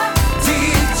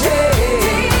 DJ,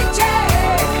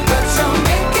 but you're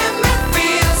making me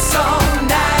feel so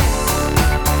nice.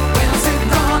 When's it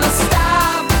gonna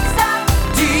stop,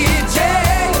 DJ?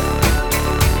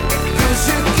 'Cause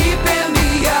you're keeping me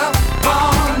up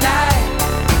all night.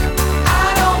 I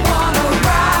don't wanna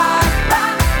rock,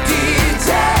 DJ,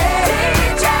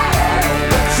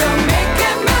 but you're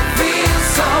making me feel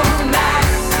so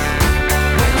nice.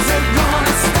 When's it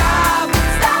gonna stop,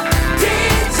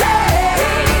 DJ?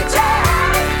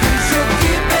 'Cause you're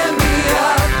keeping me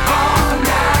up all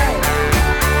night.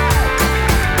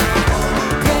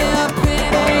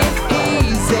 Pimping ain't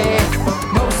easy.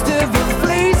 Most of them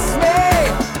fleece me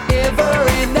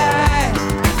every night.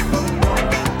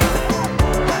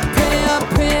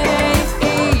 Pimping ain't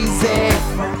easy,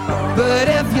 but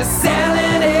if you're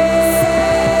selling it,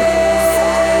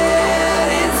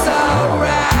 it's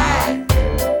alright.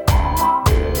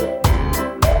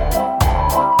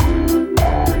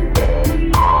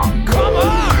 Come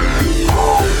on!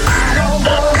 I don't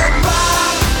wanna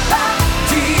rock,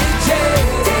 DJ,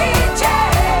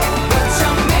 but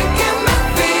you're making me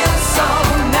feel so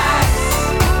nice.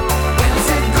 When's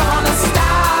it gonna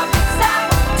stop,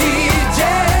 DJ?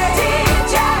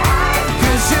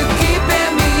 'Cause you're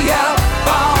keeping me up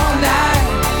all night.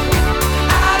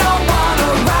 I don't wanna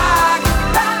rock,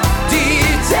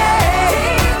 DJ,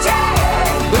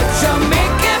 but you're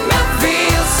making me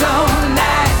feel so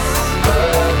nice.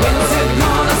 When's it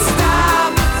gonna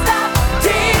stop,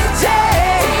 DJ?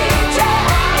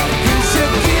 'Cause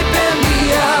you're keeping me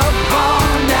up all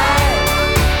night.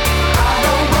 I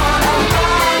don't wanna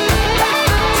rock,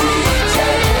 DJ,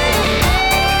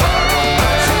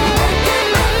 but you're making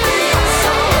me feel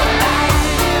so nice.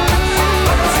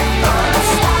 When's it gonna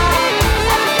stop,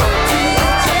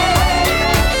 DJ?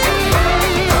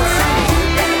 'Cause you're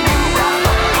keeping me up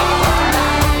all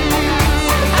night.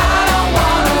 I don't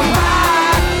wanna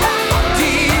rock,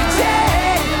 DJ,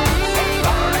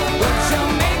 but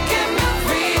you're making me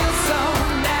feel so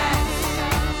nice.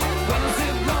 When's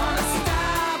it gonna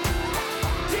stop,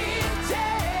 DJ?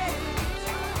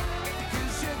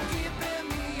 'Cause you're keeping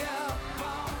me up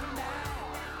all night.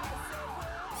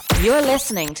 You're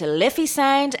listening to Liffey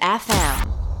Sound FM.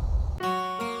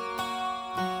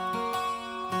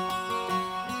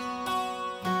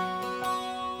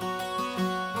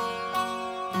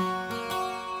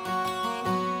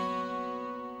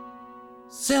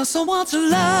 Tell someone to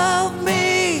love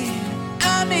me.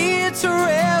 I need to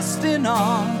rest in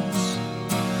arms.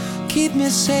 Keep me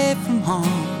safe from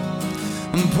harm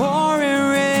and pouring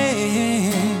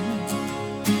rain.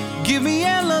 Give me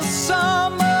endless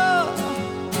summer.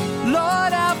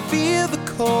 Lord, I feel the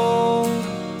cold.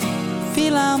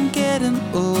 Feel I'm getting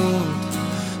old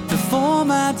before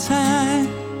my time.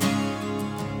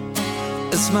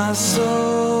 As my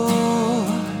soul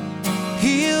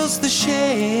heals the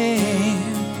shame,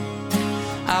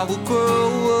 I will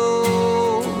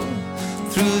grow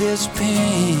through this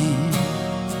pain.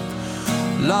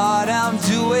 Lord, I'm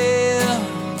doing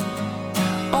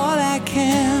all I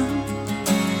can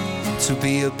to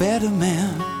be a better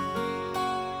man.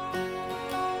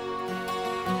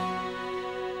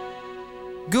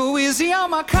 Go easy on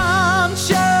my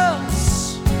conscience,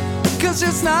 'cause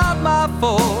it's not my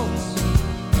fault.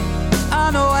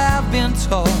 I know I've been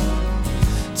told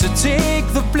to take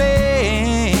the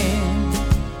blame.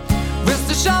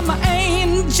 Rest assured my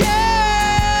angels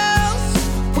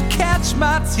will catch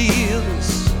my tears.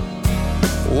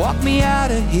 Walk me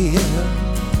out of here,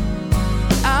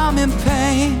 I'm in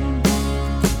pain.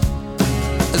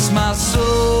 As my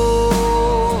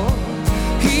soul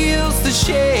heals the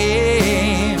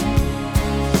shame,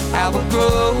 I will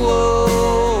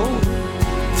grow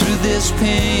through this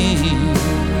pain.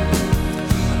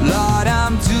 Lord,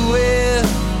 I'm doing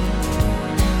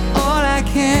all I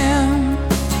can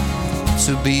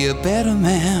to be a better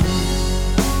man.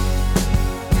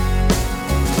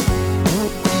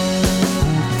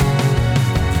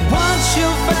 Once you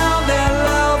found that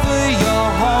love,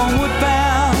 you're homeward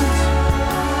bound.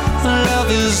 Love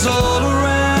is all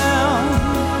around.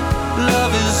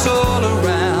 Love is all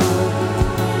around.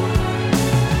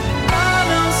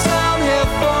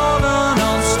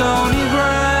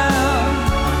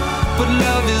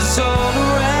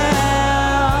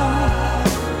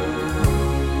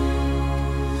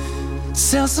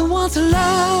 Tell someone to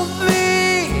love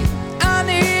me. I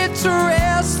need to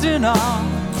rest in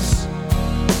arms.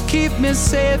 Keep me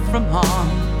safe from harm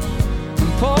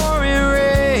and pouring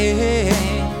rain.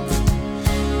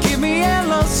 Give me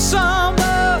endless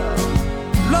summer.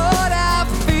 Lord, I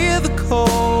feel the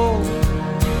cold.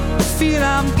 I feel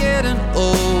I'm getting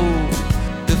old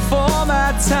before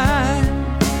my time.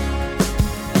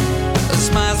 As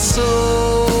my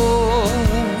soul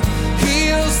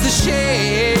heals the shame,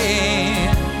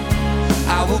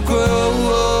 I will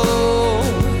grow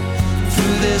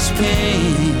through this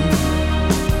pain.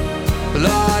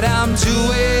 Lord, I'm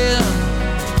doing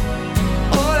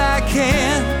all I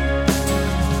can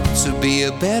to be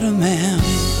a better man.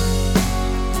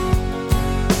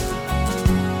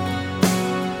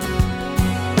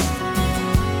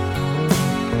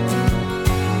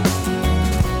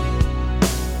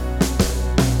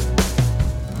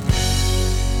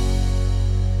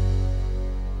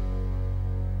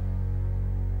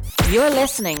 You're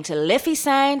listening to Liffey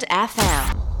Sound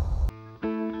FM.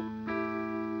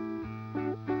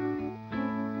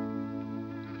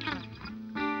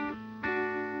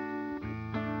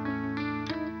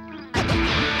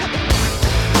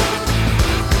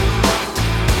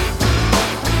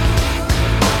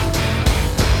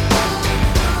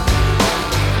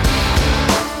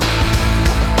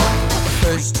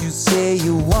 First you say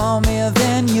you want me,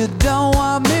 then you don't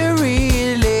want me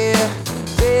really.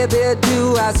 Baby,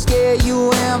 do I scare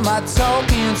you? Am I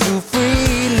talking too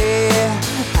freely?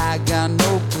 I got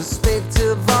no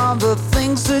perspective on the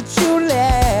things that you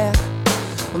lack.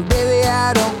 Baby,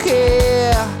 I don't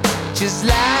care. Just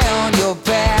lie on your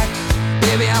back.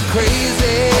 Baby, I'm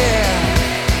crazy,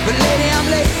 but lady, I'm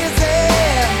lazy.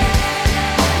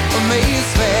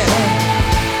 Amaze me.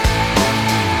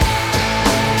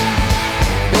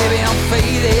 Baby, I'm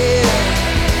faded.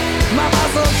 My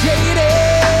muscles jaded.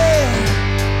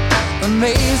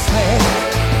 Amaze me.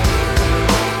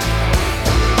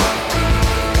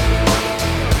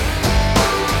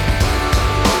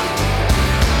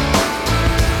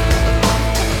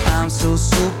 I'm so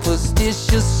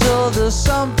superstitious, so there's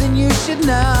something you should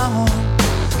know.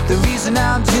 The reason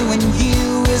I'm doing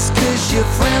you is 'cause your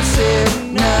friends said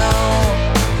no.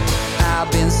 I've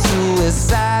been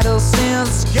suicidal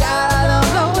since God I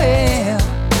don't know when.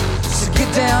 So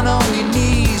get down on your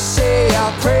knees, say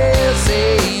our prayers,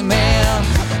 amen.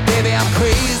 Baby, I'm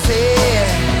crazy.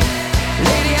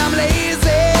 Lady, I'm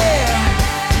lazy.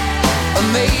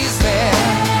 Amaze me.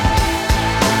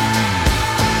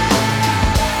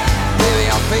 Baby,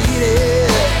 I'm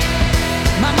faded.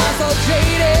 My mind's all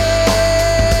jaded.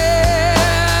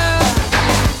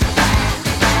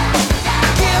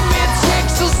 Give me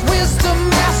Texas wisdom,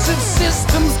 massive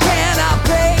systems. Can I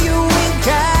pay you in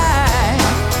kind?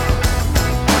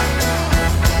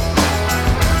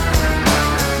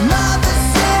 Mother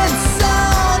said,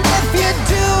 son, if you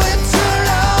do it too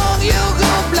long, you'll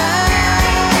go blind.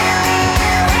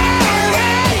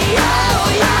 Oh,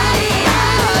 yeah, yeah,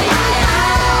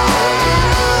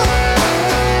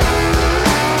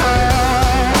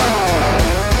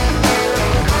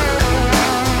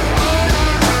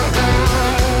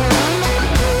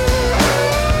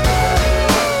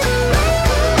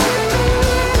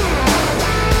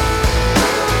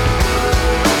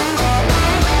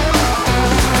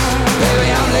 baby,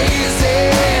 I'm lazy,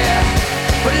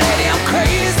 but lady, I'm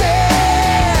crazy.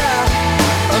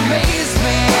 Amaze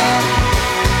me.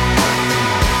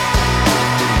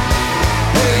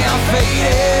 Baby, I'm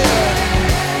faded.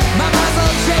 My mind's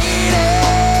all jaded.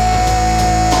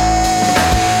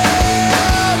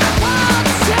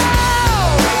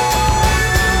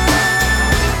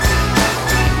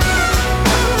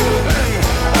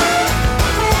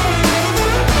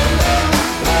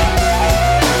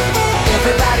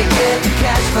 Everybody getting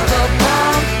cash for the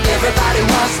bomb. Everybody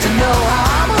wants to know how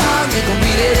I'm hung. You can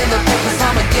read it in the papers.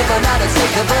 I'm a giver, not a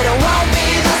taker, but it won't be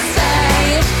the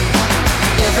same.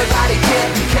 Everybody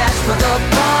getting cash for the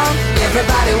bomb.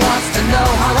 Everybody wants to know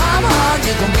how I'm hung.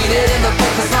 You can read it in the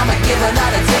papers. I'm a giver,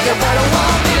 not a taker, but it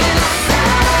won't be the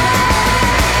same.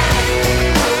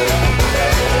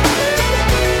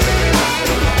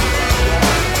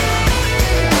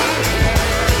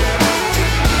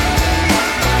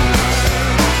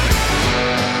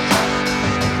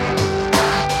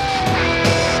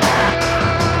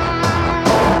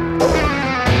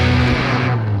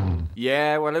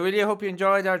 Yeah, well, I really hope you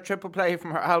enjoyed our triple play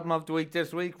from our album of the week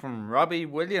this week from Robbie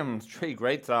Williams. 3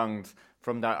 great songs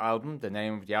from that album. The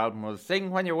name of the album was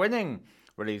Sing When You're Winning,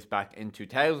 released back in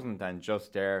 2000, and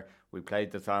just there we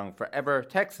played the song Forever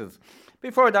Texas.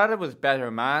 Before that it was Better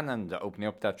Man, and opening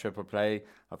up that triple play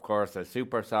of course, a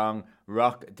super song,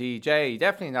 Rock DJ.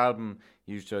 Definitely an album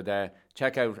you should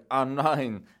check out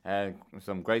online.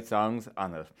 Some great songs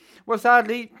on it. Well,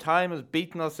 sadly, time has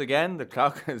beaten us again. The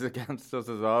clock is against us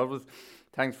as always.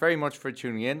 Thanks very much for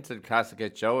tuning in to the Classic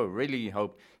Hits Show. I really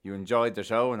hope you enjoyed the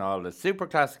show and all the super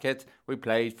classic hits we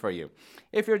played for you.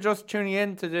 If you're just tuning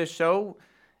in to this show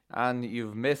and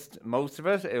you've missed most of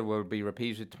it, it will be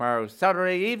repeated tomorrow,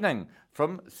 Saturday evening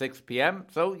from 6 p.m,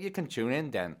 so you can tune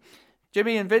in then.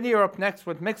 Jimmy and Vinny are up next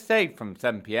with Mixtape from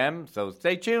 7 p.m, so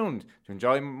stay tuned to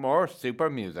enjoy more super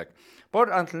music. But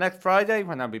until next Friday,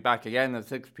 when I'll be back again at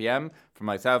 6 p.m, for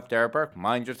myself, Derek Burke,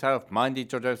 mind yourself, mind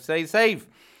each other, stay safe,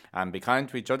 and be kind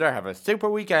to each other. Have a super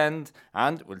weekend,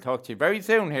 and we'll talk to you very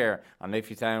soon here on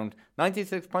Liffey Sound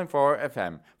 96.4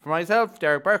 FM. For myself,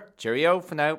 Derek Burke, cheerio for now.